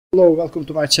Hello, welcome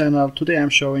to my channel. Today I'm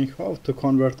showing how to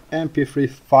convert MP3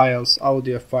 files,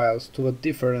 audio files to a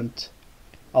different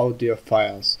audio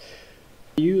files.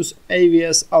 I use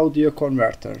AVS audio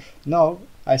converter. Now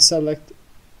I select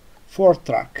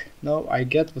 4-track. Now I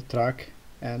get the track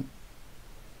and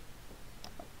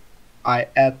I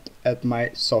add my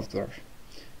software.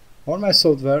 On my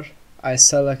software I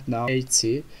select now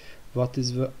AAC, what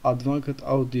is the advanced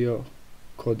audio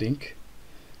coding.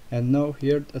 And now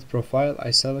here at profile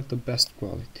I select the best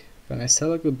quality. When I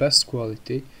select the best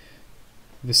quality,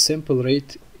 the sample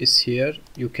rate is here,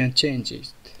 you can change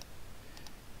it.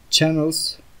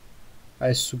 Channels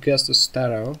I suggest a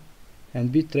stereo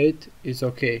and bitrate is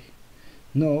okay.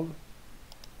 Now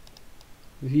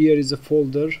here is a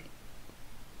folder.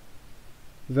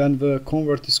 When the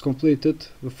convert is completed,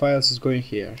 the files is going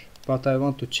here, but I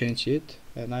want to change it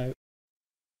and I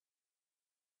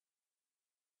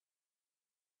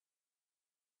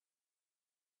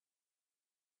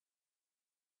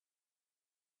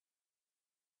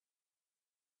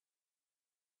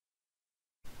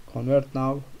convert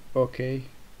now. Okay,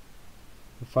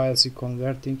 the files is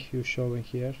converting. You show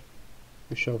here.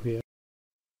 The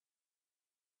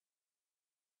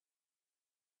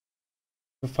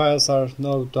files are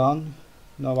now done.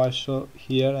 Now I show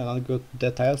here and I'll go to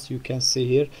details. You can see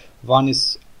here one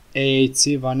is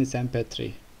AAC, one is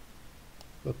MP3.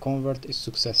 The convert is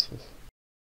successful.